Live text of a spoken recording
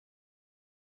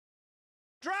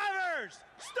Drivers,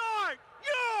 start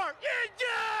your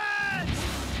engines!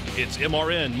 It's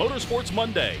MRN Motorsports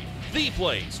Monday, the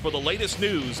place for the latest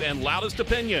news and loudest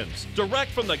opinions,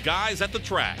 direct from the guys at the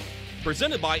track.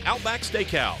 Presented by Outback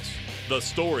Steakhouse. The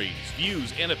stories,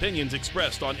 views, and opinions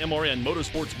expressed on MRN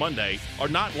Motorsports Monday are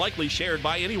not likely shared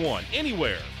by anyone,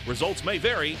 anywhere. Results may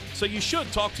vary, so you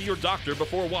should talk to your doctor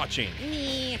before watching.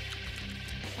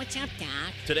 What's up,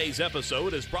 Doc? Today's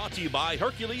episode is brought to you by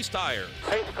Hercules Tire.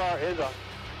 Pace car is on.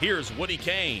 Here's Woody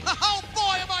Kane. Oh,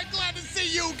 boy, am I glad to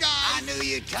see you guys! I knew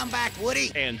you'd come back,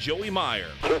 Woody. And Joey Meyer.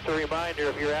 Just a reminder,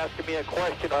 if you're asking me a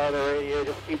question on the radio,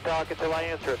 just keep talking till I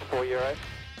answer it for you, all right?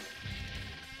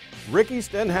 Ricky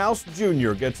Stenhouse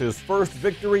Jr. gets his first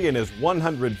victory in his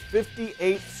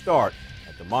 158th start.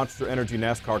 At the Monster Energy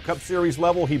NASCAR Cup Series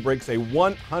level, he breaks a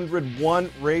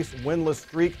 101-race winless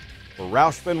streak for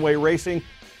Roush Fenway Racing.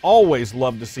 Always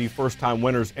love to see first-time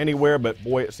winners anywhere, but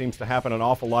boy, it seems to happen an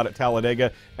awful lot at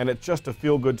Talladega, and it's just a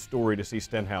feel-good story to see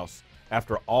Stenhouse,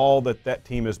 after all that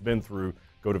team has been through,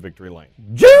 go to victory lane.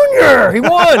 Junior! He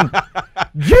won!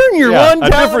 Junior won a Talladega.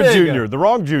 Different Junior, the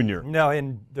wrong Junior. No,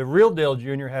 and the real deal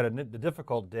Junior had a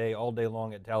difficult day all day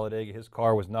long at Talladega. His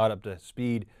car was not up to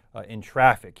speed in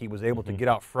traffic. He was able to get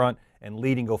out front and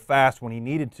lead and go fast when he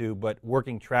needed to, but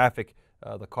working traffic,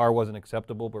 the car wasn't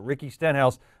acceptable. But Ricky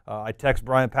Stenhouse, I texted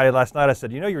Brian Patty last night. I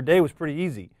said, you know, your day was pretty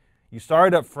easy. You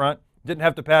started up front, didn't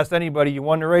have to pass anybody. You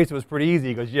won the race. It was pretty easy.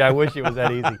 He goes, yeah, I wish it was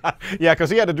that easy. Yeah,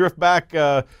 because he had to drift back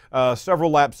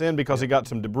several laps in because he got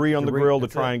some debris on the grill to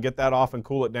try and get that off and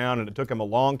cool it down, and it took him a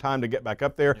long time to get back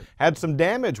up there. Had some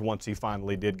damage once he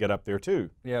finally did get up there,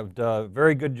 too. Yeah,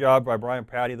 very good job by Brian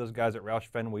Patty, those guys at Roush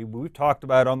Fenway. We've talked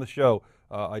about it on the show.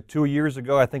 2 years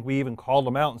ago, I think we even called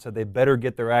them out and said they better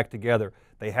get their act together.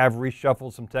 They have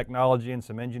reshuffled some technology and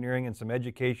some engineering and some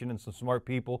education and some smart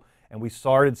people, and we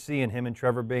started seeing him and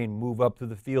Trevor Bayne move up through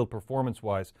the field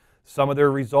performance-wise. Some of their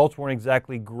results weren't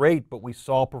exactly great, but we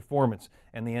saw performance,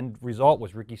 and the end result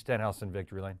was Ricky Stenhouse in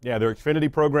victory lane. Yeah, their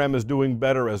Xfinity program is doing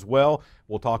better as well.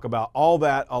 We'll talk about all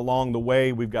that along the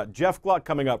way. We've got Jeff Gluck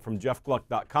coming up from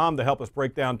jeffgluck.com to help us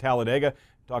break down Talladega,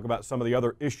 talk about some of the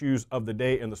other issues of the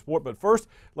day in the sport. But first,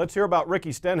 let's hear about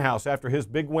Ricky Stenhouse after his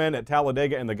big win at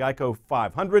Talladega in the GEICO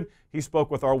 500. He spoke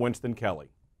with our Winston Kelly.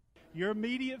 Your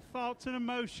immediate thoughts and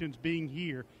emotions being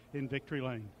here in victory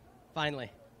lane. Finally.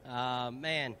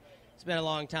 Man, it's been a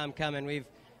long time coming. We've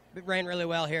ran really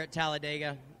well here at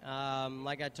Talladega.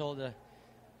 Like I told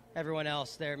everyone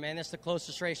else there, man, this is the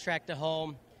closest racetrack to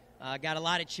home. Got a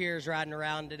lot of cheers riding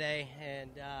around today, and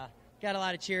got a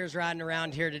lot of cheers riding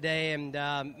around here today, and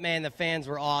man, the fans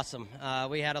were awesome.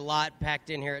 We had a lot packed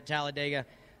in here at Talladega.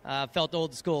 Felt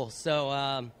old school.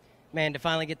 So, man, to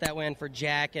finally get that win for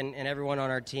Jack and everyone on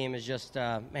our team is just,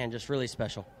 man, just really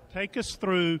special. Take us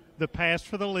through the pass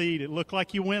for the lead. It looked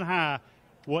like you went high.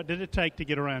 What did it take to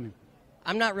get around him?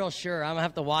 I'm not real sure. I'm going to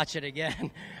have to watch it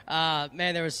again.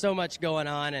 Man, there was so much going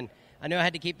on, and I knew I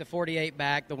had to keep the 48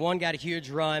 back. The one got a huge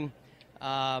run.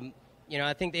 You know,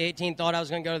 I think the 18 thought I was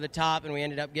going to go to the top, and we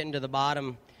ended up getting to the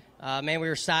bottom. Man, we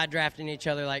were side drafting each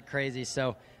other like crazy.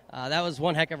 So that was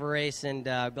one heck of a race, and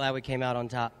glad we came out on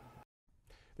top.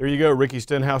 There you go. Ricky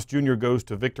Stenhouse Jr. goes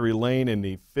to victory lane in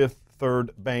the Fifth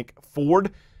Third Bank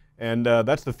Ford. And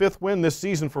that's the fifth win this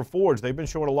season for Fords. They've been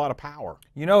showing a lot of power.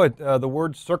 You know, the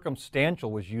word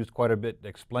circumstantial was used quite a bit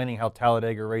explaining how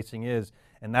Talladega racing is,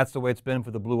 and that's the way it's been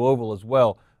for the Blue Oval as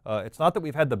well. It's not that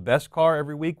we've had the best car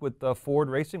every week with Ford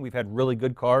Racing. We've had really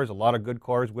good cars, a lot of good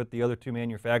cars with the other two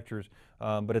manufacturers.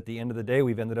 But at the end of the day,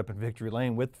 we've ended up in victory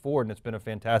lane with Ford, and it's been a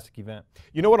fantastic event.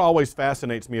 You know what always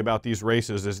fascinates me about these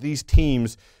races is these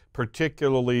teams,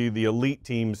 particularly the elite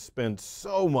teams, spend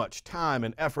so much time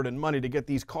and effort and money to get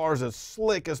these cars as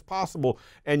slick as possible.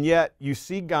 And yet you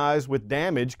see guys with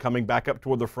damage coming back up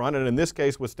toward the front, and in this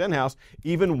case with Stenhouse,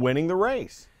 even winning the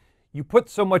race. You put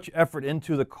so much effort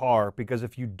into the car because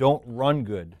if you don't run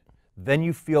good, then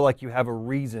you feel like you have a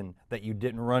reason that you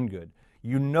didn't run good.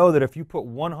 You know that if you put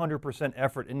 100%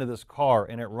 effort into this car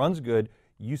and it runs good,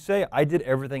 you say, I did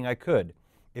everything I could.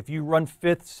 If you run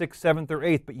 5th, 6th, 7th, or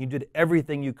 8th, but you did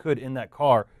everything you could in that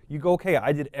car, you go, okay,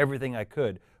 I did everything I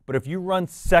could. But if you run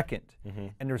 2nd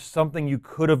and there's something you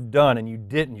could have done and you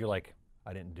didn't, you're like,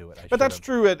 I didn't do it. But that's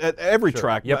true at every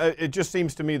track. Yep. It just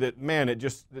seems to me that, man,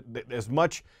 as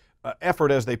much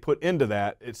effort as they put into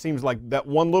that, it seems like that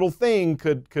one little thing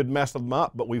could mess them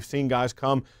up. But we've seen guys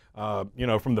come, you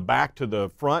know, from the back to the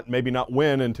front, maybe not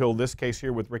win until this case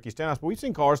here with Ricky Stenhouse. But we've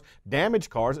seen cars,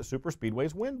 damaged cars at super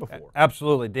speedways win before.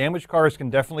 Absolutely. Damaged cars can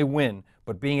definitely win,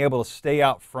 but being able to stay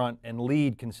out front and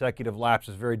lead consecutive laps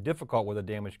is very difficult with a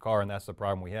damaged car, and that's the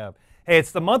problem we have. Hey,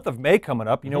 it's the month of May coming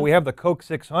up. You know, we have the Coke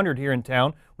 600 here in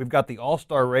town. We've got the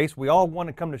All-Star race. We all want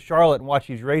to come to Charlotte and watch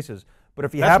these races. But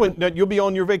if you you'll be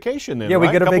on your vacation then, yeah, right?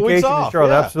 we get a vacation in Charlotte,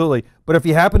 yeah. absolutely. But if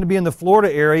you happen to be in the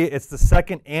Florida area, it's the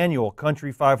second annual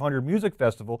Country 500 Music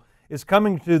Festival is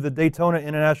coming to the Daytona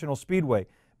International Speedway.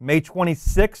 May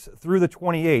 26th through the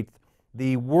 28th,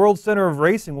 the World Center of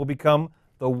Racing will become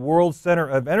the World Center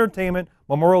of Entertainment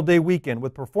Memorial Day weekend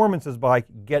with performances by,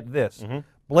 get this,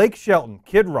 Blake Shelton,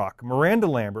 Kid Rock, Miranda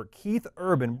Lambert, Keith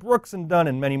Urban, Brooks and Dunn,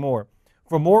 and many more.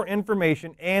 For more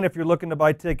information, and if you're looking to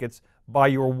buy tickets, buy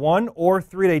your 1 or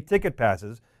 3-day ticket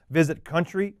passes, visit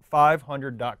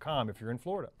country500.com if you're in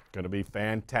Florida. Going to be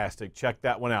fantastic. Check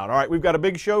that one out. All right, we've got a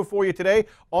big show for you today.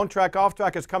 On Track, Off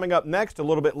Track is coming up next a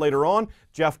little bit later on.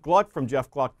 Jeff Gluck from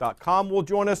jeffgluck.com will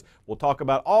join us. We'll talk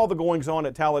about all the goings-on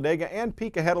at Talladega and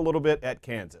peek ahead a little bit at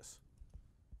Kansas.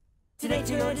 Today,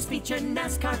 Toyota's featured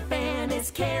NASCAR fan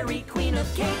is Carrie, Queen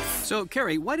of Cakes. So,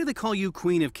 Carrie, why do they call you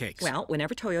Queen of Cakes? Well,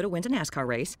 whenever Toyota wins a NASCAR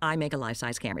race, I make a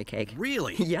life-size Camry cake.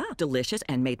 Really? Yeah, delicious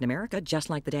and made in America, just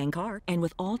like the dang car. And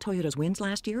with all Toyota's wins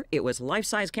last year, it was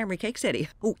life-size Camry Cake City.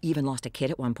 Oh, even lost a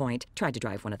kid at one point. Tried to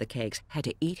drive one of the cakes. Had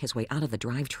to eat his way out of the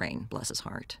drivetrain. Bless his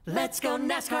heart. Let's go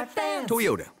NASCAR fans.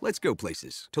 Toyota, let's go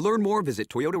places. To learn more, visit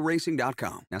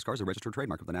toyotaracing.com. NASCAR is a registered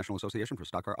trademark of the National Association for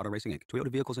Stock Car Auto Racing, Inc.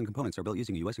 Toyota vehicles and components are built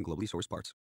using U.S. and globally sourced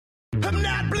parts. I'm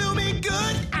not blooming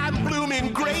good, I'm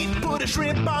blooming great. Put a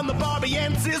shrimp on the Barbie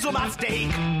and sizzle my steak.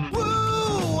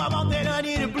 Woo, I want that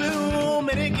honey to bloom,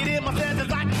 and it get in my senses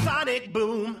like a sonic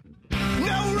boom.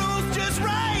 No rules, just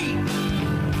right.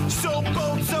 So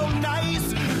bold, so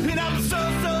nice, and I'm so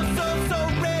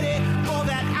ready for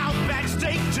that Outback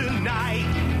steak tonight.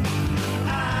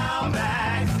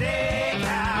 Outback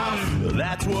Steakhouse,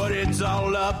 that's what it's all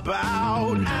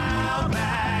about.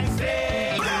 Outback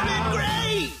Steakhouse. Blooming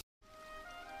great.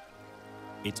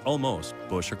 It's almost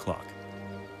Busch o'clock.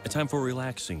 A time for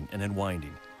relaxing and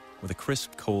unwinding with a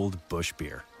crisp, cold Busch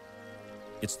beer.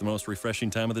 It's the most refreshing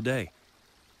time of the day.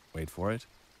 Wait for it.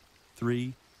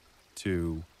 3,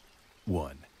 2,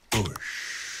 1. Busch.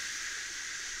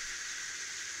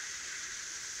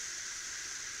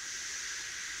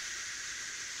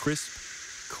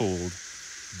 Crisp, cold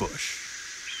Busch.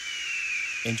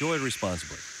 Enjoy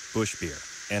responsibly. Busch Beer.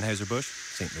 Anheuser-Busch,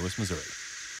 St. Louis, Missouri.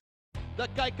 The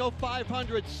GEICO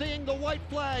 500 seeing the white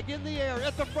flag in the air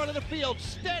at the front of the field.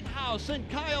 Stenhouse and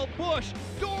Kyle Busch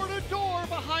door to door.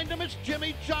 Behind them it's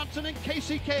Jimmy Johnson and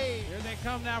Casey Kane. Here they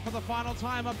come now for the final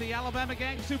time of the Alabama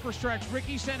Gang Super Stretch.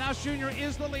 Ricky Stenhouse Jr.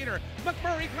 is the leader.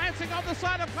 McMurray glancing off the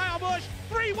side of Kyle Busch.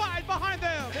 3 wide behind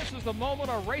them. This is the moment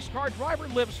a race car driver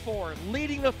lives for.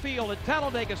 Leading the field at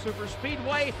Talladega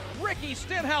Superspeedway, Ricky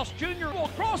Stenhouse Jr.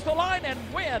 will cross the line and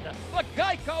win the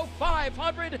GEICO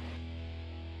 500.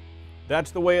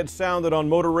 That's the way it sounded on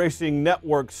Motor Racing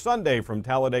Network Sunday from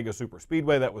Talladega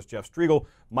Superspeedway. That was Jeff Striegel,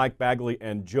 Mike Bagley,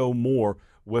 and Joe Moore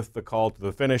with the call to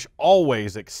the finish.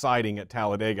 Always exciting at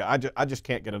Talladega. I just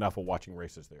can't get enough of watching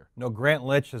races there. No, Grant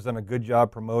Lynch has done a good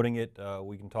job promoting it.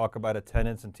 We can talk about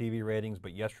attendance and TV ratings,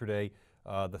 but yesterday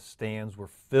the stands were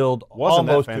filled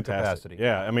almost to capacity.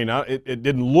 Yeah, I mean, it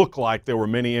didn't look like there were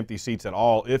many empty seats at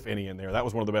all, if any, in there. That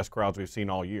was one of the best crowds we've seen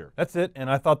all year. That's it, and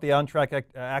I thought the on-track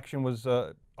action was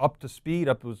up to speed,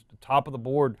 it was top of the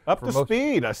board. Up to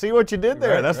speed. I see what you did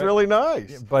there. Right, That's really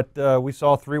nice. But we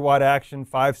saw 3-wide action,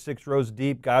 5-6 rows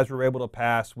deep. Guys were able to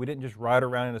pass. We didn't just ride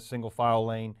around in a single file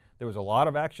lane. There was a lot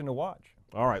of action to watch.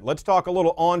 All right, let's talk a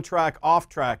little on-track,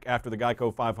 off-track after the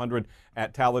GEICO 500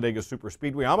 at Talladega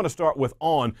Superspeedway. I'm going to start with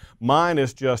on. Mine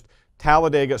is just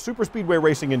Talladega, Superspeedway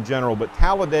racing in general, but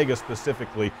Talladega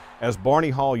specifically. As Barney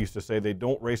Hall used to say, they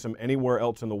don't race them anywhere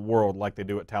else in the world like they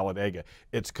do at Talladega.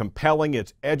 It's compelling,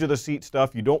 it's edge-of-the-seat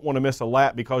stuff. You don't want to miss a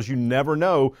lap because you never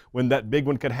know when that big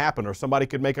one could happen or somebody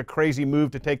could make a crazy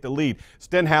move to take the lead.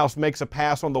 Stenhouse makes a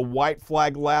pass on the white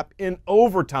flag lap in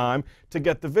overtime to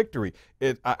get the victory.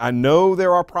 I know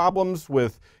there are problems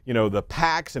with, you know, the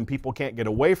packs and people can't get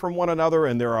away from one another,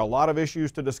 and there are a lot of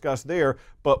issues to discuss there,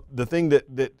 but the thing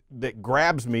that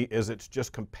grabs me is it's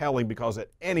just compelling because at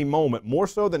any moment, more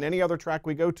so than any other track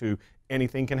we go to,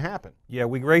 anything can happen. Yeah,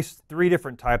 we race 3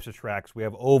 different types of tracks. We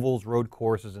have ovals, road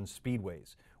courses, and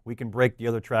speedways. We can break the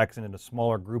other tracks into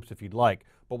smaller groups if you'd like,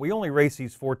 but we only race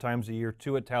these 4 times a year,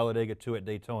 2 at Talladega, 2 at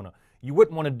Daytona. You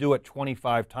wouldn't want to do it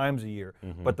 25 times a year,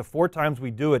 but the 4 times we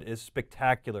do it is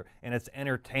spectacular, and it's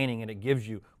entertaining, and it gives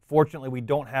you, fortunately, we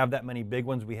don't have that many big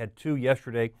ones. We had 2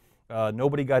 yesterday.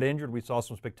 Nobody got injured. We saw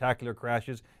some spectacular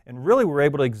crashes, and really were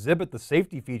able to exhibit the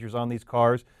safety features on these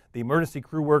cars. The emergency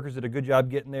crew workers did a good job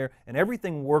getting there, and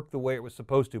everything worked the way it was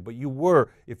supposed to. But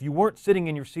if you weren't sitting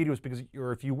in your seat, it was because,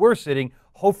 or if you were sitting,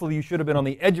 hopefully you should have been on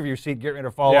the edge of your seat getting ready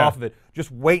to fall off of it,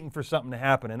 just waiting for something to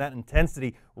happen. And that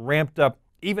intensity ramped up.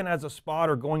 Even as a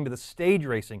spotter going to the stage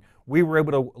racing, we were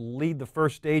able to lead the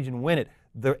first stage and win it.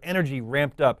 The energy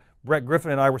ramped up. Brett Griffin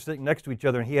and I were sitting next to each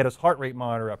other, and he had his heart rate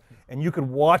monitor up. And you could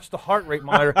watch the heart rate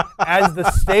monitor as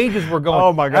the stages were going.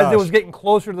 Oh, my gosh. As it was getting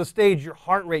closer to the stage, your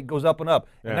heart rate goes up and up.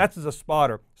 Yeah. And that's as a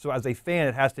spotter. So as a fan,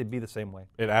 it has to be the same way.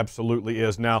 It absolutely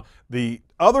is. Now, the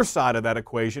other side of that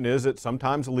equation is it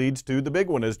sometimes leads to the big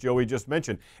one, as Joey just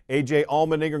mentioned. A.J.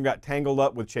 Allmendinger got tangled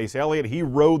up with Chase Elliott. He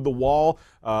rode the wall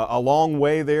a long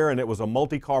way there, and it was a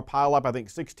multi-car pileup. I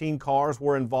think 16 cars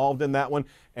were involved in that one.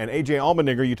 And A.J.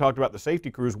 Allmendinger, you talked about the safety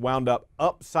crews, wound up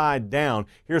upside down.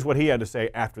 Here's what he had to say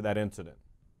after that incident.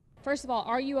 First of all,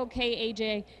 are you okay,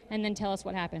 AJ? And then tell us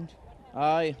what happened.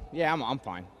 Yeah, I'm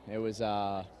fine. It was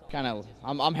kind of,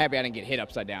 I'm happy I didn't get hit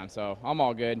upside down, so I'm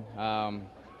all good.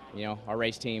 You know, our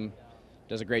race team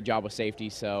does a great job with safety,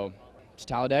 so it's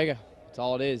Talladega. That's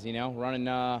all it is, you know. Running,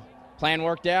 plan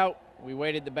worked out. We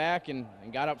waited the back and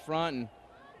got up front, and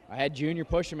I had Junior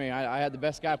pushing me. I had the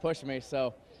best guy pushing me,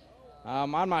 so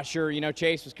I'm not sure. You know,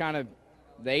 Chase was kind of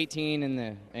the 18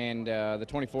 and the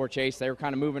 24 Chase. They were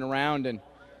kind of moving around, and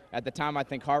at the time I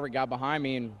think Harvick got behind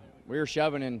me, and we were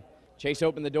shoving, and Chase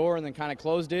opened the door and then kind of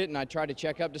closed it, and I tried to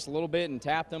check up just a little bit and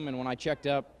tapped him, and when I checked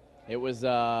up, it was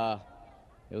a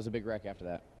big wreck after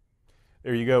that.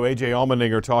 There you go, A.J.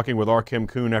 Allmendinger talking with R. Kim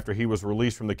Kuhn after he was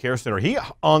released from the care center. He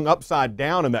hung upside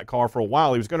down in that car for a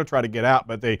while. He was going to try to get out,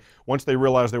 but once they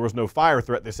realized there was no fire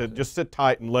threat, they said, just sit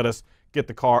tight and let us get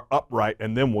the car upright,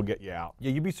 and then we'll get you out.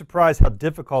 Yeah, you'd be surprised how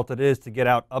difficult it is to get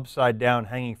out upside down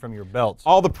hanging from your belts.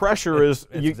 All the pressure is...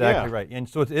 Exactly right. And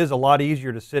so it is a lot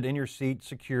easier to sit in your seat,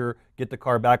 secure, get the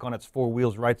car back on its four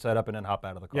wheels right side up, and then hop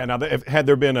out of the car. Yeah, now, had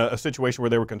there been a situation where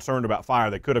they were concerned about fire,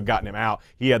 they could have gotten him out.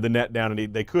 He had the net down,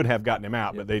 and they could have gotten him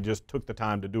out, but they just took the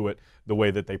time to do it the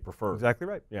way that they preferred. Exactly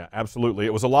right. Yeah, absolutely.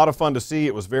 It was a lot of fun to see.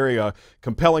 It was very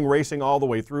compelling racing all the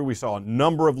way through. We saw a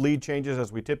number of lead changes,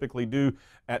 as we typically do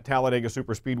at Talladega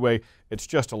Superspeedway. It's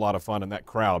just a lot of fun, and that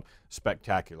crowd,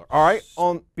 spectacular. All right.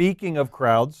 Speaking of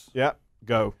crowds. Yeah,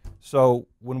 go. So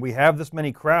when we have this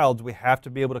many crowds, we have to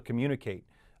be able to communicate.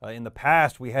 In the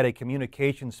past, we had a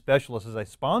communication specialist as a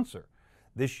sponsor.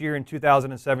 This year in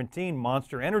 2017,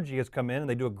 Monster Energy has come in, and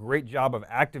they do a great job of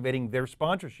activating their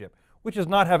sponsorship, which does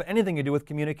not have anything to do with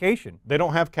communication. They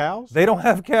don't have cows? They don't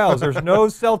have cows. There's no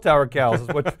cell tower cows, is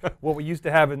what we used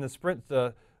to have in the Sprint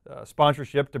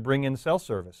sponsorship to bring in cell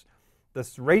service. The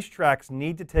racetracks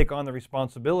need to take on the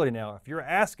responsibility now. If you're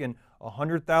asking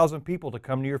 100,000 people to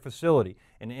come to your facility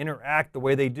and interact the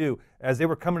way they do, as they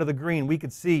were coming to the green, we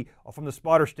could see from the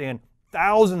spotter stand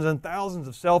thousands and thousands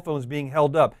of cell phones being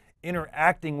held up,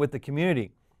 interacting with the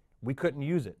community. We couldn't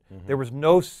use it. There was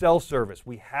no cell service.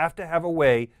 We have to have a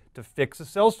way to fix a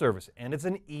cell service, and it's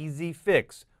an easy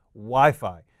fix: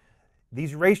 Wi-Fi.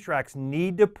 These racetracks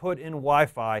need to put in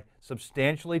Wi-Fi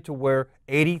substantially to where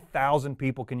 80,000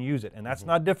 people can use it, and that's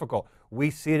not difficult. We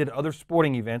see it at other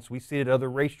sporting events. We see it at other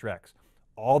racetracks.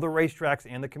 All the racetracks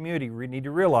and the community need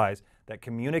to realize that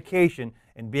communication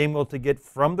and being able to get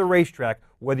from the racetrack,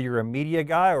 whether you're a media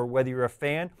guy or whether you're a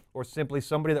fan or simply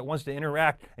somebody that wants to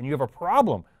interact and you have a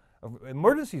problem,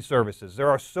 emergency services. There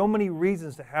are so many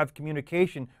reasons to have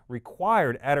communication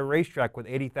required at a racetrack with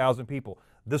 80,000 people.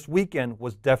 This weekend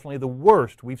was definitely the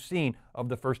worst we've seen of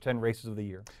the first 10 races of the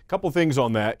year. A couple things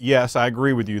on that. Yes, I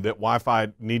agree with you that Wi-Fi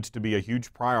needs to be a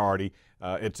huge priority.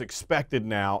 It's expected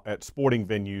now at sporting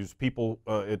venues. People,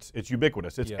 it's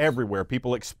ubiquitous. It's everywhere.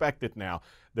 People expect it now.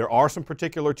 There are some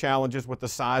particular challenges with the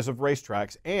size of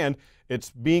racetracks, and it's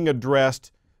being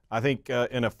addressed, I think,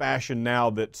 in a fashion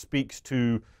now that speaks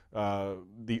to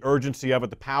the urgency of it,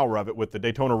 the power of it. With the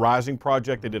Daytona Rising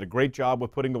project, they did a great job with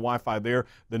putting the Wi-Fi there.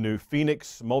 The new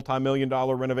Phoenix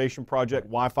multi-million-dollar renovation project,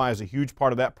 Wi-Fi is a huge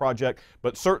part of that project,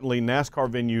 but certainly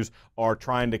NASCAR venues are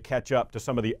trying to catch up to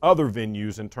some of the other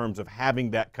venues in terms of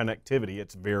having that connectivity.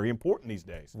 It's very important these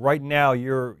days. Right now,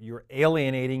 you're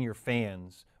alienating your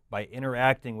fans by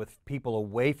interacting with people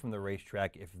away from the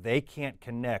racetrack if they can't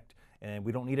connect. And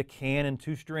we don't need a can and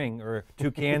two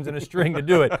cans and a string to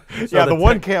do it. So yeah, the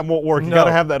one can won't work. You got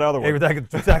to have that other one.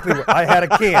 That's exactly what I had a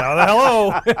can.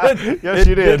 Hello. Yes,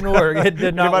 you did. It didn't work. It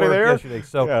did not Anybody work there? yesterday.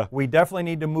 So we definitely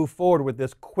need to move forward with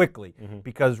this quickly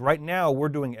because right now we're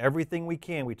doing everything we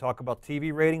can. We talk about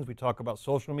TV ratings. We talk about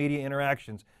social media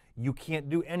interactions. You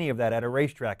can't do any of that at a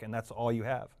racetrack, and that's all you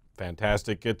have.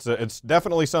 Fantastic. It's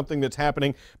definitely something that's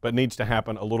happening, but needs to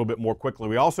happen a little bit more quickly.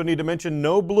 We also need to mention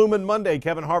No Bloomin' Monday.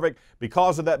 Kevin Harvick,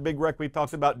 because of that big wreck we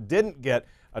talked about, didn't get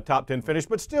a top 10 finish,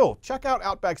 but still, check out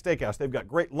Outback Steakhouse. They've got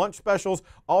great lunch specials,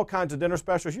 all kinds of dinner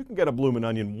specials. You can get a bloomin'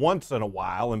 onion once in a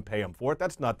while and pay them for it.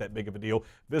 That's not that big of a deal.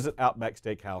 Visit Outback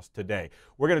Steakhouse today.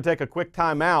 We're going to take a quick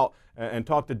time out and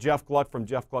talk to Jeff Gluck from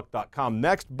jeffgluck.com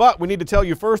next, but we need to tell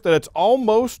you first that it's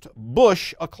almost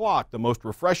Busch o'clock, the most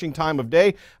refreshing time of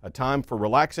day, a time for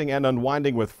relaxing and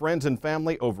unwinding with friends and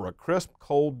family over a crisp,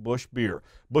 cold Busch beer.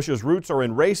 Busch's roots are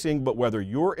in racing, but whether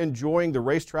you're enjoying the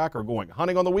racetrack or going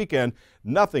hunting on the weekend,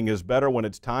 nothing is better when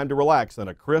it's time to relax than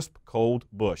a crisp, cold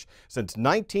Busch. Since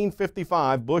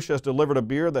 1955, Busch has delivered a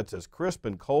beer that's as crisp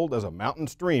and cold as a mountain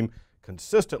stream,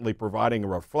 consistently providing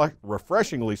a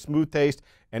refreshingly smooth taste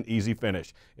and easy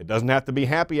finish. It doesn't have to be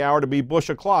happy hour to be Busch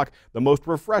o'clock, the most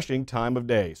refreshing time of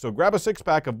day. So grab a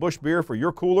six-pack of Busch beer for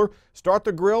your cooler, start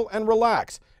the grill, and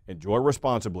relax. Enjoy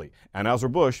responsibly.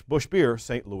 Anheuser-Busch, Busch Beer,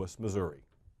 St. Louis, Missouri.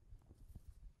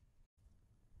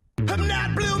 I'm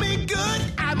not blooming good,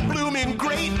 I'm blooming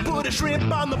great. Put a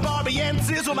shrimp on the barbie and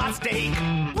sizzle my steak.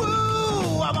 Woo,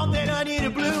 I want that onion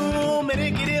to bloom, and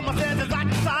it get in my senses like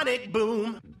a sonic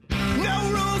boom.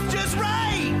 No rules, just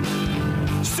right.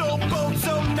 So bold,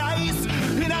 so nice,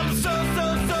 and I'm so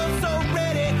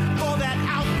ready for that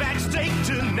Outback steak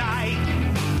tonight.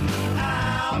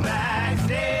 Outback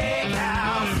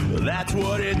Steakhouse, that's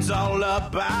what it's all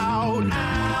about.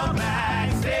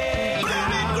 Outback Steakhouse,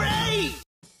 blooming great.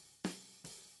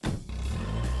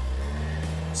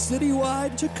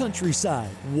 Citywide to countryside,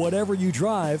 whatever you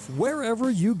drive, wherever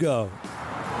you go.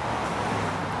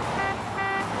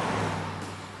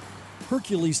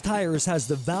 Hercules Tires has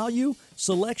the value,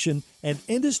 selection, and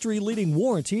industry-leading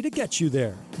warranty to get you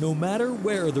there, no matter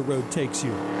where the road takes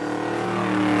you.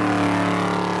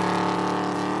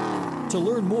 To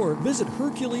learn more, visit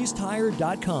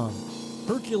HerculesTire.com.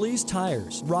 Hercules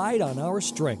Tires, ride on our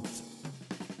strength.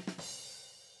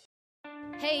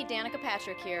 Hey, Danica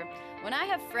Patrick here. When I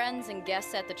have friends and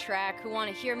guests at the track who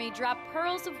want to hear me drop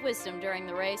pearls of wisdom during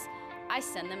the race, I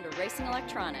send them to Racing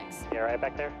Electronics. You all right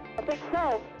back there? I think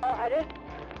so. I didn't,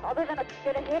 other than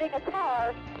hitting a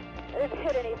car, I didn't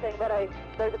hit anything, but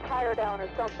there's a tire down or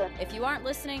something. If you aren't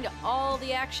listening to all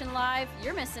the action live,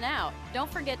 you're missing out.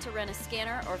 Don't forget to rent a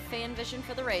scanner or fan vision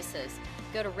for the races.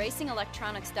 Go to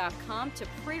racingelectronics.com to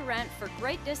pre-rent for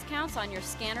great discounts on your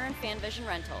scanner and fan vision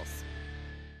rentals.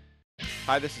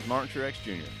 Hi, this is Martin Truex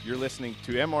Jr. You're listening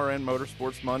to MRN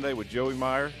Motorsports Monday with Joey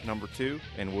Meyer, number 2,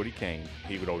 and Woody Kane.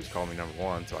 He would always call me number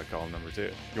 1, so I call him number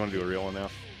 2. You want to do a real one now?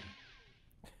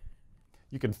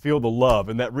 You can feel the love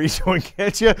in that rejoin,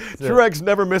 can't you? Truex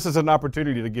never misses an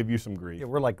opportunity to give you some grief. Yeah,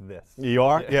 we're like this. You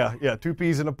are? Yeah. 2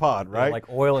 peas in a pod, right? Yeah, like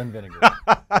oil and vinegar.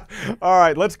 All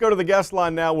right, let's go to the guest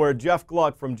line now where Jeff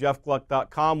Gluck from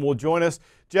jeffgluck.com will join us.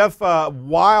 Jeff,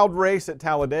 wild race at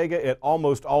Talladega. It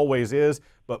almost always is.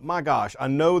 But my gosh, I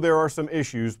know there are some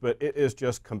issues, but it is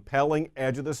just compelling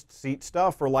edge-of-the-seat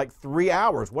stuff for like 3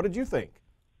 hours. What did you think?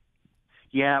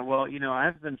 Yeah, well,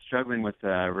 I've been struggling with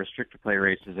restrictor play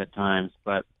races at times,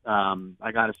 but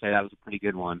I got to say that was a pretty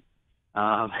good one.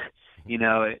 I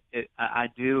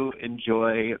do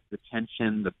enjoy the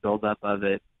tension, the buildup of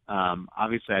it.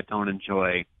 Obviously, I don't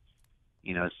enjoy,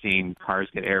 seeing cars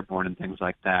get airborne and things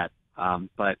like that.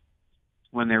 But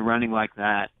when they're running like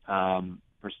that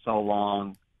for so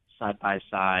long, side by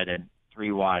side, and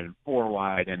 3 wide and 4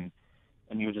 wide, and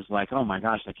you're just like, oh my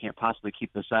gosh, I can't possibly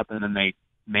keep this up, and then they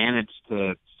manage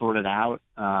to sort it out.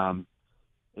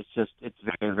 It's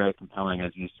very, very compelling,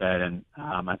 as you said, and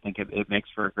I think it makes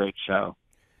for a great show.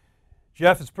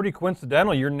 Jeff, it's pretty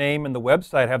coincidental. Your name and the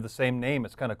website have the same name.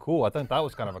 It's kind of cool. I think that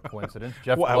was kind of a coincidence.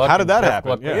 Jeff Gluck, how did that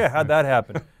happen? Yeah, how'd that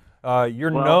happen?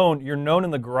 You're known in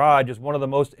the garage as one of the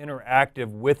most interactive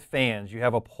with fans. You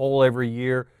have a poll every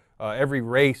year. Every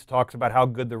race talks about how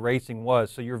good the racing was.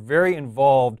 So you're very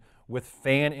involved with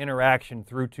fan interaction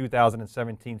through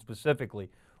 2017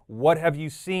 specifically. What have you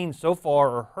seen so far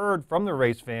or heard from the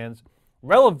race fans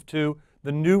relative to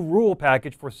the new rule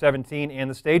package for 17 and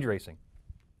the stage racing?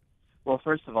 Well,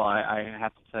 first of all, I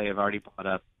have to tell you, I've already brought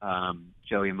up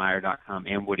joeymeyer.com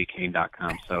and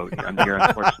woodykane.com, so you're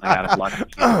unfortunately out of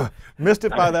luck. Missed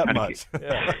it by that much.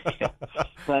 Yeah.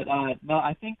 But, no,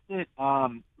 I think that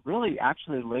really,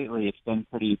 actually, lately it's been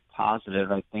pretty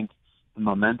positive. I think the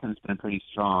momentum's been pretty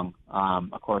strong.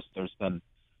 Of course, there hasn't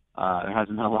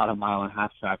been a lot of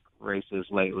mile-and-a-half track races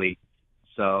lately,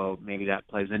 so maybe that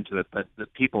plays into it. But the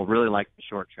people really like the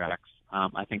short tracks.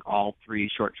 I think all 3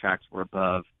 short tracks were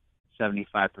above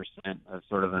 75% of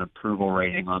sort of an approval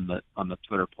rating on the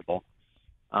Twitter poll.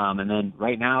 And then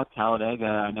right now, Talladega,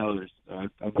 I know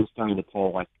I just started the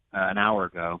poll like an hour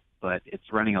ago, but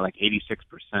it's running at like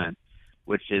 86%,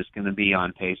 which is going to be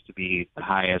on pace to be the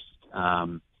highest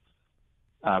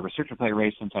restrictor plate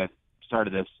race since I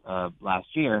started this last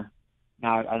year.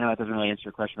 Now, I know that doesn't really answer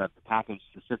your question about the package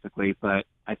specifically, but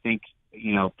I think,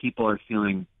 people are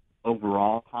feeling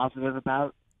overall positive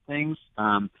about things.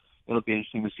 It'll be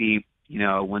interesting to see,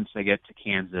 once they get to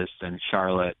Kansas and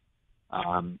Charlotte,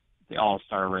 the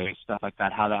All-Star race, stuff like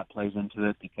that, how that plays into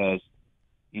it, because,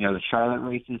 the Charlotte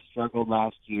races struggled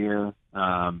last year.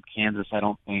 Kansas, I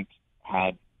don't think,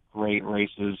 had great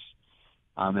races,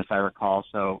 if I recall.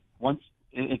 So once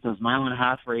if those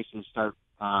mile-and-a-half races start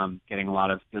getting a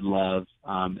lot of good love,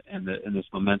 and this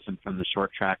momentum from the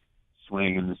short track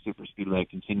swing and the super speedway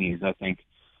continues, I think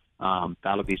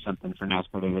that'll be something for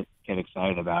NASCAR to get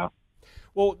excited about.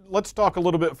 Well, let's talk a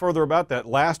little bit further about that.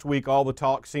 Last week, all the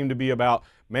talk seemed to be about,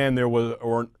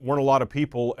 weren't a lot of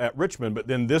people at Richmond, but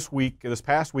then this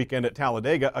past weekend at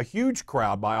Talladega, a huge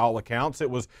crowd by all accounts. It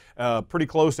was pretty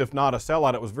close, if not a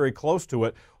sellout. It was very close to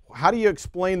it. How do you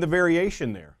explain the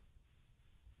variation there?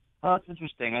 Well, it's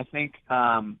interesting. I think,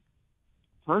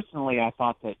 personally, I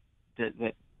thought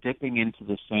that dipping into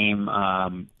the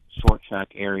same short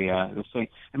track area,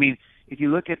 if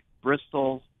you look at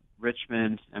Bristol,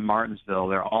 Richmond, and Martinsville,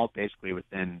 they're all basically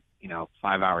within,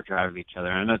 5-hour drive of each other.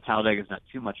 I know Talladega is not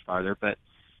too much farther, but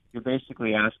you're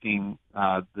basically asking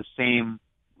the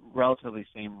relatively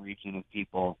same region of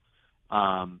people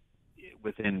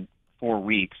within 4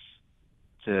 weeks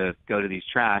to go to these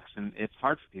tracks, and it's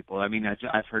hard for people.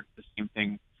 I've heard the same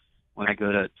thing when I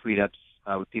go to tweet-ups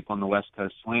with people on the West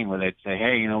Coast swing, where they'd say,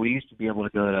 hey, we used to be able to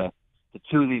go to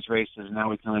 2 of these races, now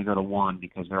we can only go to 1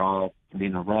 because they're all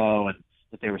in a row, and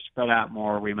if they were spread out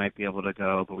more, we might be able to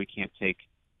go, but we can't take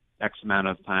X amount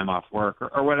of time off work,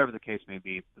 or whatever the case may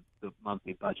be, the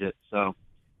monthly budget. So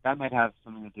that might have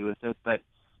something to do with it. But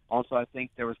also I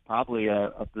think there was probably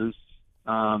a boost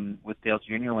with Dale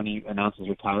Jr. when he announced his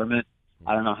retirement.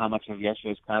 I don't know how much of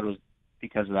yesterday's crowd was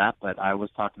because of that, but I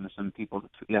was talking to some people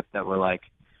that were like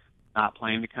not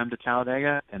planning to come to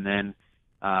Talladega, and then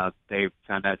they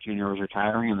found out Jr. was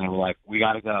retiring, and they were like, we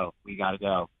got to go.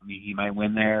 He might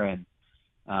win there, and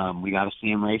we got to see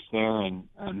him race there, and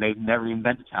they've never even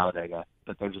been to Talladega,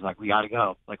 but they're just like, we got to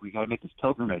go. We got to make this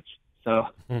pilgrimage. So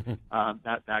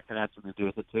that could have something to do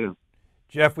with it too.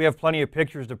 Jeff, we have plenty of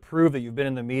pictures to prove that you've been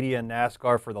in the media and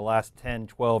NASCAR for the last 10,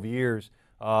 12 years,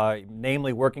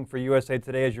 namely working for USA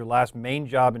Today as your last main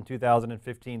job in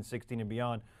 2015, 16, and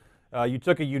beyond. You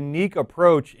took a unique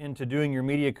approach into doing your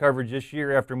media coverage this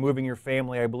year after moving your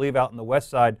family, I believe, out in the west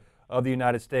side of the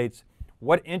United States.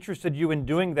 What interested you in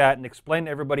doing that, and explain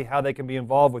to everybody how they can be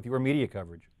involved with your media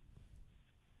coverage?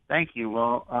 Thank you.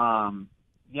 Well,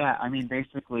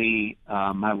 basically,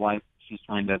 my wife, she's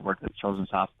trying to work at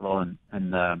Children's Hospital,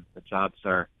 and the jobs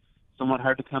are somewhat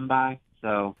hard to come by.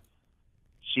 So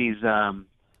she's,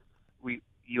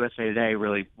 USA Today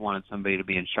really wanted somebody to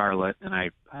be in Charlotte, and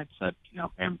I said,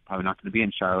 I'm probably not going to be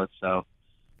in Charlotte. So,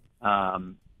 I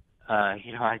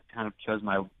kind of chose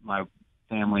my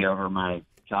family over my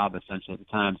job essentially at the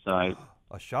time, so I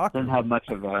didn't have much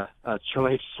of a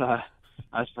choice. I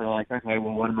was sort of like, okay,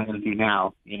 well, what am I going to do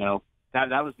now? That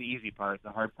was the easy part.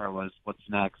 The hard part was what's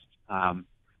next.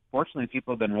 Fortunately,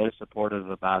 people have been really supportive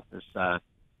about this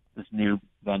new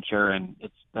venture, and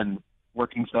it's been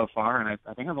working so far. And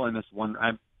I think I've only missed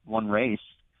one race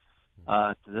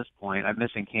to this point. I'm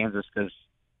missing Kansas because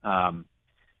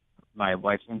my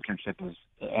wife's internship is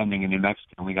ending in New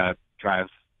Mexico, and we got to drive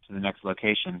to the next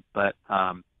location. But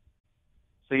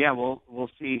so yeah, we'll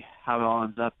see how it all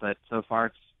ends up. But so far,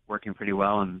 it's working pretty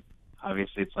well, and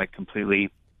obviously, it's completely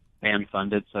fan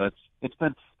funded. So that's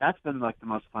been the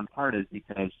most fun part, is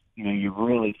because you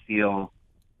really feel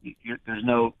there's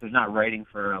not writing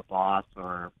for a boss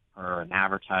or an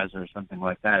advertiser or something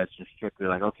like that. It's just strictly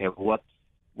like, okay, what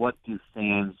do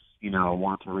fans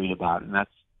want to read about, and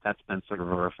that's been sort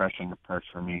of a refreshing approach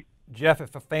for me. Jeff,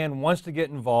 if a fan wants to get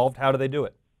involved, how do they do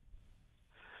it?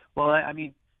 Well,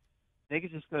 they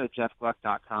could just go to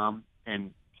jeffgluck.com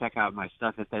and check out my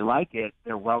stuff. If they like it,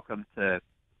 they're welcome to,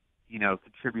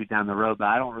 contribute down the road. But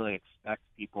I don't really expect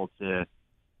people to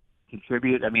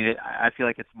contribute. I feel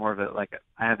like it's more of I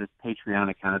have this Patreon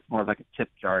account. It's more of a tip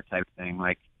jar type thing.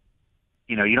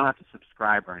 You don't have to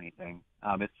subscribe or anything.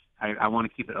 I want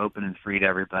to keep it open and free to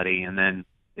everybody. And then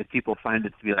if people find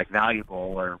it to be valuable,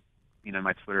 or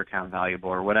my Twitter account valuable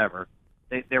or whatever,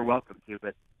 they're welcome to.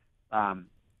 But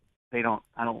they don't.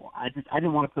 I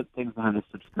didn't want to put things behind a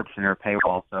subscription or a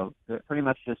paywall. So they're pretty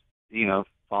much just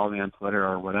follow me on Twitter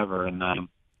or whatever, and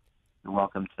you're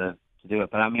welcome to to do it.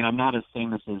 But I mean, I'm not as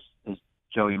famous as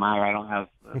Joey Meyer. I don't have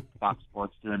Fox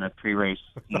Sports doing a pre-race,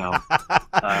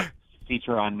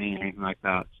 feature on me or anything like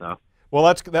that. So.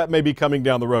 Well, that may be coming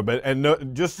down the road,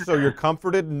 but just so you're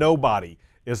comforted, nobody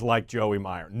is like Joey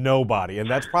Meyer. Nobody, and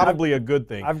that's probably a good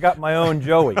thing. I've got my own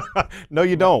Joey. No,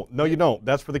 you don't. No, you don't.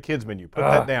 That's for the kids menu. Put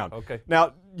that down. Okay.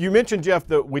 Now, you mentioned, Jeff,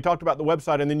 that we talked about the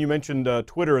website, and then you mentioned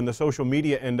Twitter and the social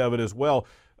media end of it as well.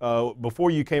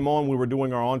 Before you came on, we were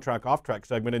doing our on-track, off-track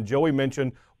segment, and Joey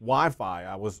mentioned Wi-Fi.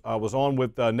 I was on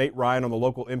with Nate Ryan on the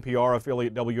local NPR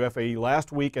affiliate WFAE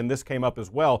last week, and this came up as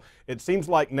well. It seems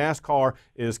like NASCAR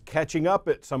is catching up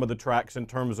at some of the tracks in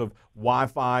terms of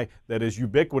Wi-Fi that is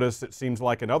ubiquitous, it seems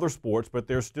like, in other sports, but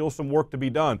there's still some work to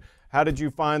be done. How did you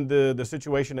find the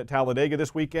situation at Talladega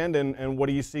this weekend, and what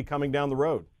do you see coming down the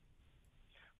road?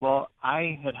 Well,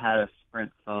 I had a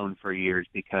Sprint phone for years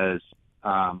because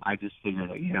I just figured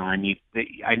that,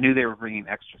 I knew they were bringing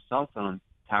extra cell phone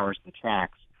towers to the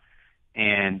tracks,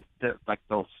 and the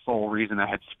sole reason I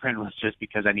had Sprint was just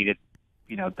because I needed,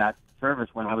 that service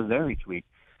when I was there each week.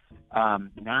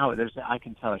 Now I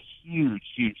can tell a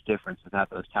huge difference without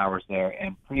those towers there,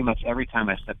 and pretty much every time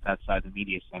I stepped outside the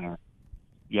media center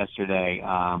yesterday,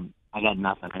 I got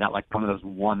nothing. I got like one of those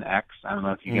 1X. I don't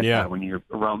know if you get that when you're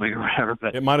roaming or whatever,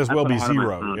 but it might as well be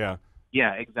 0. Yeah.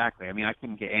 Yeah, exactly. I mean, I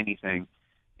couldn't get anything,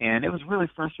 and it was really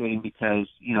frustrating because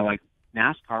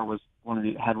NASCAR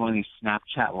had one of these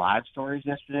Snapchat live stories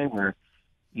yesterday where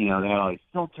they had all these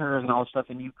filters and all this stuff,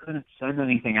 and you couldn't send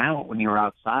anything out when you were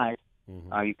outside.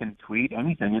 Mm-hmm. You couldn't tweet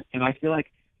anything, and I feel like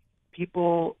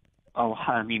people,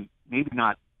 maybe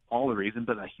not all the reason,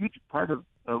 but a huge part of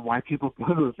why people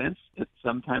go to events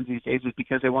sometimes these days is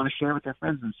because they want to share with their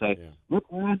friends and say, look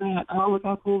where I'm at, oh, look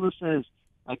how cool this is.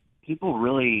 Like, people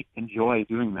really enjoy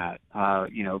doing that,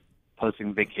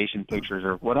 posting vacation pictures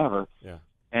or whatever. Yeah.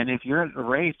 And if you're at a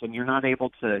race and you're not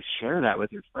able to share that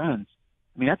with your friends,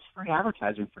 I mean, that's free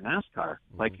advertising for NASCAR.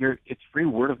 Mm-hmm. It's free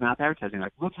word of mouth advertising.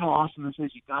 Like, look how awesome this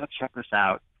is. You've got to check this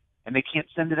out. And they can't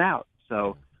send it out.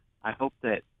 So I hope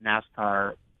that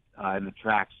NASCAR and the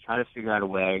tracks try to figure out a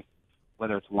way,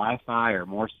 whether it's Wi-Fi or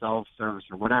more cell service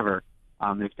or whatever,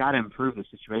 they've got to improve the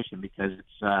situation because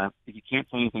if you can't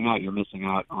send anything out, you're missing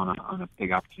out on a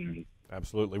big opportunity.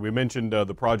 Absolutely. We mentioned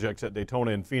the projects at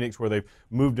Daytona and Phoenix where they've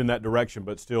moved in that direction,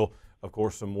 but still, of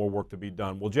course, some more work to be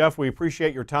done. Well, Jeff, we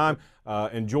appreciate your time,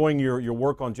 enjoying your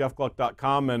work on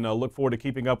jeffgluck.com, and look forward to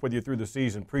keeping up with you through the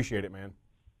season. Appreciate it, man.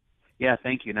 Yeah,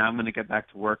 thank you. Now I'm going to get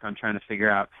back to work on trying to figure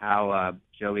out how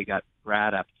Joey got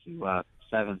Brad up to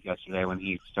 7th yesterday when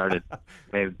he started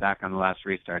way back on the last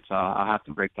restart. So I'll have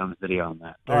to break down the video on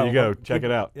that. There you go. Check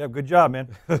it out. Yeah, good job, man.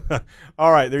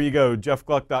 All right, there you go.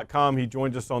 jeffgluck.com. He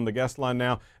joins us on the guest line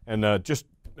now, and just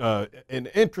an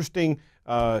interesting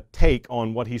take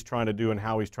on what he's trying to do and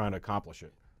how he's trying to accomplish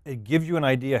it. It gives you an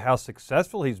idea how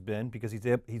successful he's been because he's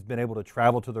been able to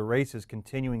travel to the races,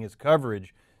 continuing his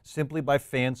coverage simply by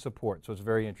fan support. So it's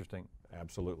very interesting.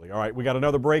 Absolutely. All right, we got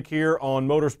another break here on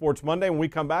Motorsports Monday. When we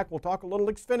come back, we'll talk a little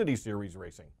Xfinity Series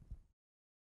racing.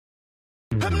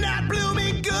 I'm not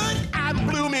blooming good, I'm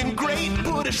blooming great.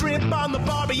 Put a shrimp on the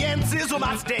barbie and sizzle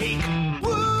my steak.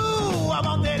 Woo, I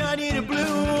want that onion to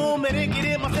bloom, and it get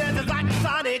in my senses like a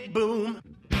sonic boom.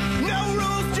 No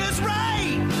rules, just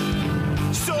right.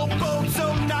 So bold,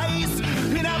 so nice,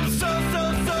 and I'm so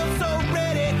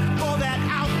ready for that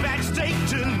Outback steak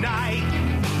tonight.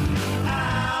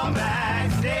 Outback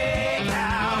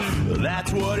Steakhouse,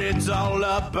 that's what it's all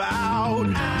about.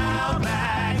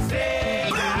 Outback Steakhouse.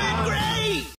 Blooming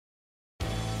great!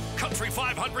 Country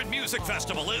 500 Music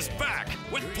Festival is back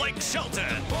with Blake Shelton,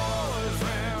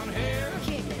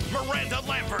 Miranda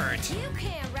Lambert, You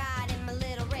can't ride in my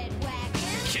little red wagon.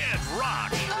 Kid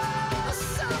Rock,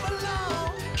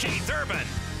 Keith Urban,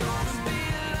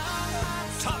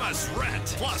 Thomas Rhett,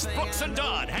 plus Brooks and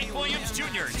Dunn, Hank Williams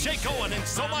Jr., Jake Owen, and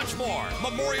so much more.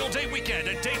 Memorial Day weekend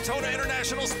at Daytona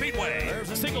International Speedway.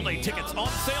 Single-day tickets on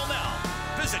sale now.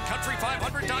 Visit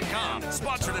country500.com.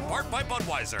 Sponsored in part by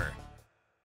Budweiser.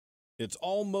 It's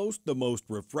almost the most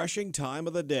refreshing time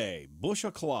of the day, Bush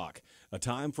O'Clock, a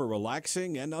time for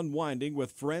relaxing and unwinding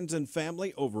with friends and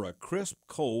family over a crisp,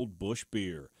 cold Bush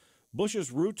beer.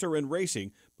 Bush's roots are in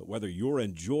racing, but whether you're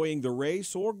enjoying the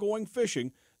race or going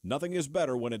fishing, nothing is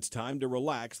better when it's time to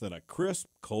relax than a crisp,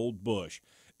 cold Bush.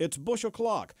 It's Bush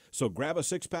O'Clock, so grab a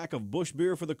six-pack of Bush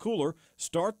beer for the cooler,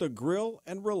 start the grill,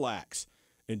 and relax.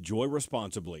 Enjoy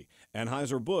responsibly.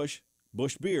 Anheuser-Busch,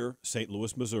 Bush Beer, St.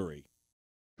 Louis, Missouri.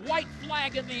 White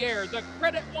flag in the air. The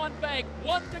Credit One Bank,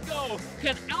 1 to go.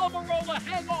 Can Almirola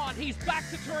hang on? He's back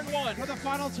to turn 1. For the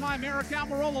final time, Eric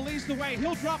Almirola leads the way.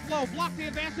 He'll drop low, block the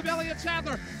advance of Elliott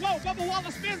Sadler. Whoa, Bubba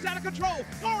Wallace spins out of control.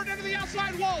 Forward into the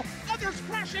outside wall. Others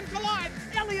crash and collide.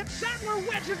 Elliott Sadler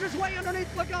wedges his way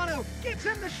underneath Logano. Gets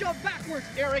him to shove backwards.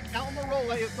 Eric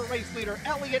Almirola is the race leader.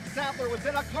 Elliott Sadler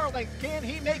within a car length. Can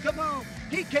he make a move?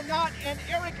 He cannot, and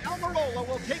Eric Almirola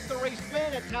will take the race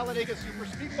win at Talladega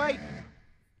Superspeedway.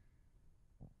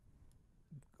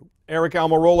 Eric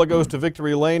Almirola goes to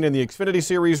victory lane in the Xfinity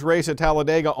Series race at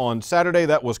Talladega on Saturday.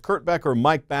 That was Kurt Becker,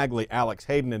 Mike Bagley, Alex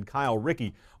Hayden, and Kyle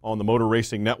Rickey on the Motor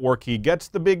Racing Network. He gets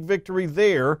the big victory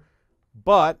there,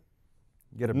 but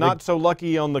not so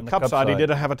lucky on the Cup side. He did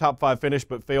have a top 5 finish,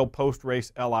 but failed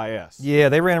post-race LIS. Yeah,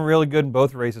 they ran really good in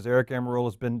both races. Eric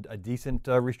Almirola's been a decent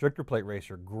restrictor plate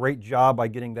racer. Great job by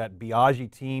getting that Biaggi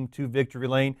team to victory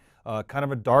lane. Kind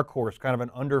of a dark horse, kind of an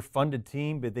underfunded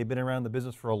team, but they've been around the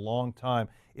business for a long time.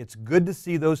 It's good to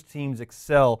see those teams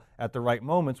excel at the right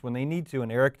moments when they need to, and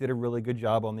Eric did a really good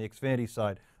job on the Xfinity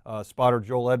side. Spotter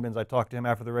Joel Edmonds, I talked to him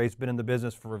after the race, been in the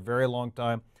business for a very long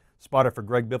time, spotted for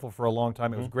Greg Biffle for a long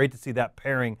time. It was great to see that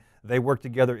pairing. They work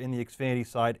together in the Xfinity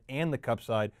side and the Cup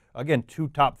side. Again, 2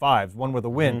 top 5s, one with a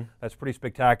win. That's pretty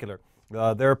spectacular.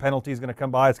 Their penalty is going to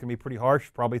come by. It's going to be pretty harsh,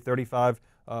 probably 35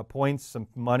 points, some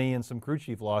money, and some crew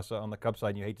chief loss on the Cup side,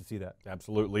 and you hate to see that.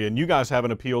 Absolutely. And you guys have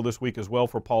an appeal this week as well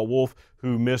for Paul Wolf,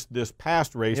 who missed this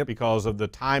past race because of the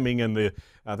timing and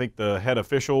I think the head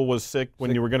official was sick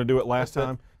when you were going to do it last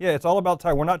time. Yeah, it's all about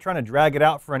time. We're not trying to drag it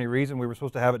out for any reason. We were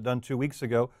supposed to have it done 2 weeks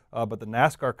ago, but the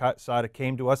NASCAR side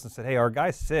came to us and said, hey, our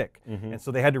guy's sick. And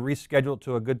so they had to reschedule it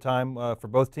to a good time for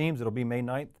both teams. It'll be May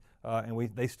 9th. And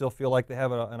they still feel like they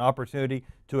have an opportunity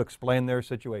to explain their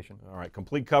situation. All right,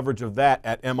 complete coverage of that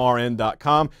at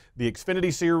MRN.com. The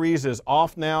Xfinity Series is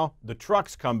off now. The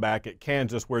trucks come back at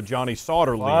Kansas where Johnny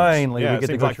Sauter leads. Finally, we get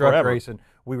to go truck racing.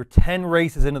 We were 10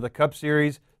 races into the Cup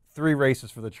Series, 3 races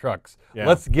for the trucks.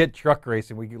 Let's get truck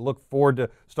racing. We look forward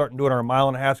to starting doing our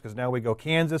 1.5 miles because now we go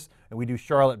Kansas and we do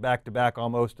Charlotte back-to-back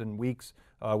almost in weeks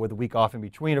with a week off in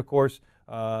between, of course.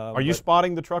 Are you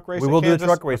spotting the truck race? We will do the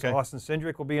truck race. Okay. Austin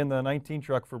Cindric will be in the 19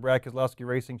 truck for Brad Keselowski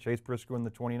Racing. Chase Briscoe in the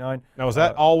 29. Now, is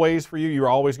that always for you? You're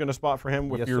always going to spot for him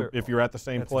if you're at the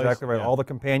same place? That's exactly right. All the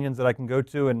companions that I can go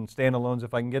to and standalones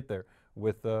if I can get there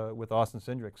with Austin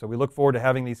Cindric. So we look forward to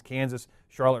having these Kansas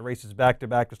Charlotte races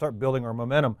back-to-back to start building our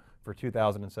momentum for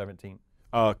 2017.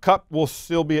 Cup will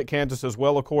still be at Kansas as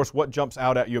well, of course. What jumps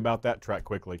out at you about that track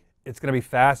quickly? It's going to be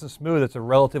fast and smooth. It's a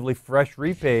relatively fresh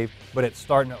repave, but it's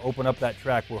starting to open up that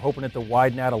track. We're hoping it to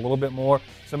widen out a little bit more.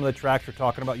 Some of the tracks are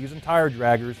talking about using tire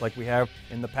draggers like we have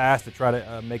in the past to try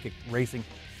to make it racing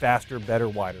faster, better,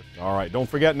 wider. All right, don't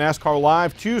forget NASCAR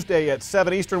Live Tuesday at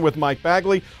 7 Eastern with Mike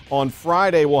Bagley. On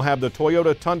Friday, we'll have the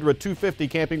Toyota Tundra 250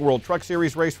 Camping World Truck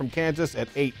Series race from Kansas at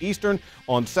 8 Eastern.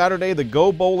 On Saturday, the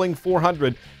Go Bowling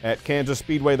 400 at Kansas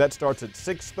Speedway. That starts at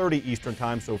 6:30 Eastern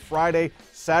time. So Friday,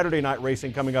 Saturday night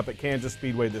racing coming up at Kansas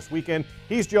Speedway this weekend.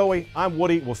 He's Joey. I'm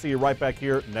Woody. We'll see you right back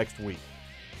here next week.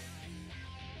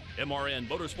 MRN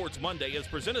Motorsports Monday is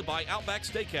presented by Outback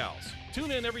Steakhouse.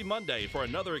 Tune in every Monday for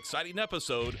another exciting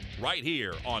episode right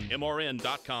here on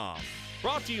MRN.com.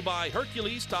 Brought to you by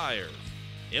Hercules Tires.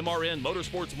 MRN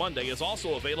Motorsports Monday is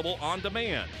also available on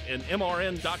demand in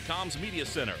MRN.com's Media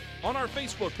Center, on our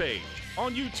Facebook page,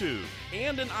 on YouTube,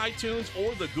 and in iTunes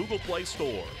or the Google Play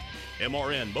Store.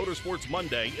 MRN Motorsports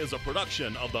Monday is a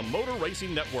production of the Motor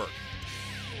Racing Network.